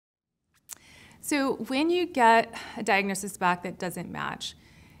So when you get a diagnosis back that doesn't match,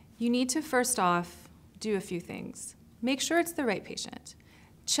 you need to first off do a few things. Make sure it's the right patient.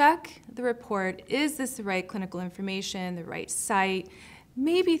 Check the report. Is this the right clinical information, the right site?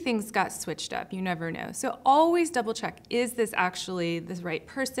 Maybe things got switched up, you never know. So always double check, is this actually the right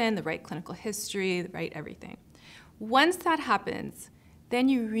person, the right clinical history, the right everything. Once that happens, then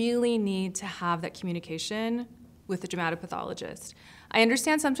you really need to have that communication with the dermatopathologist. I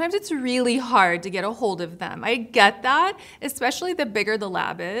understand sometimes it's really hard to get a hold of them. I get that, especially the bigger the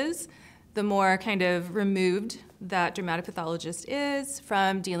lab is, the more kind of removed that dermatopathologist is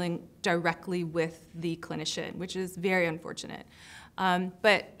from dealing directly with the clinician, which is very unfortunate.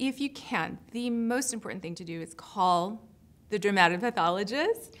 But if you can, the most important thing to do is call the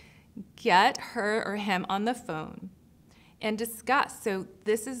dermatopathologist, get her or him on the phone, and discuss. So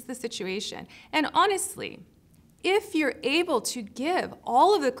this is the situation. And honestly, if you're able to give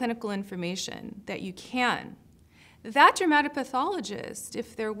all of the clinical information that you can, that dermatopathologist,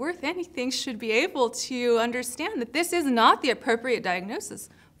 if they're worth anything, should be able to understand that this is not the appropriate diagnosis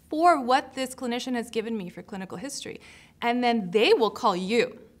for what this clinician has given me for clinical history. And then they will call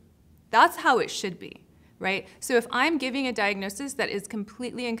you. That's how it should be, right? So if I'm giving a diagnosis that is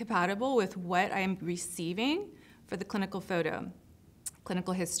completely incompatible with what I am receiving for the clinical photo,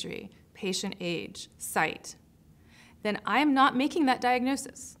 clinical history, patient age, site, then I'm not making that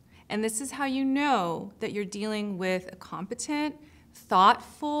diagnosis. And this is how you know that you're dealing with a competent,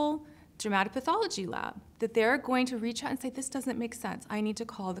 thoughtful dermatopathology lab, that they're going to reach out and say, this doesn't make sense, I need to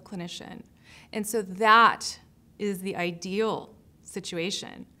call the clinician. And so that is the ideal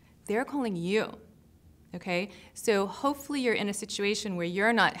situation. They're calling you, okay? So hopefully you're in a situation where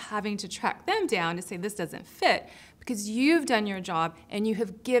you're not having to track them down to say this doesn't fit, because you've done your job and you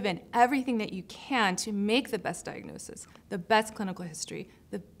have given everything that you can to make the best diagnosis, the best clinical history,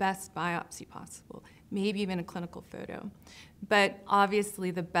 the best biopsy possible, maybe even a clinical photo. But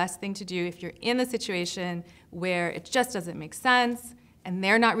obviously the best thing to do if you're in the situation where it just doesn't make sense and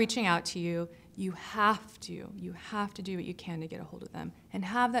they're not reaching out to you, you have to do what you can to get a hold of them and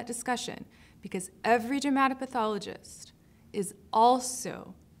have that discussion, because every dermatopathologist is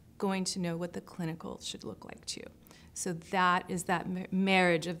also going to know what the clinical should look like too. So that is that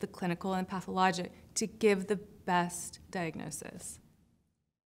marriage of the clinical and pathologic to give the best diagnosis.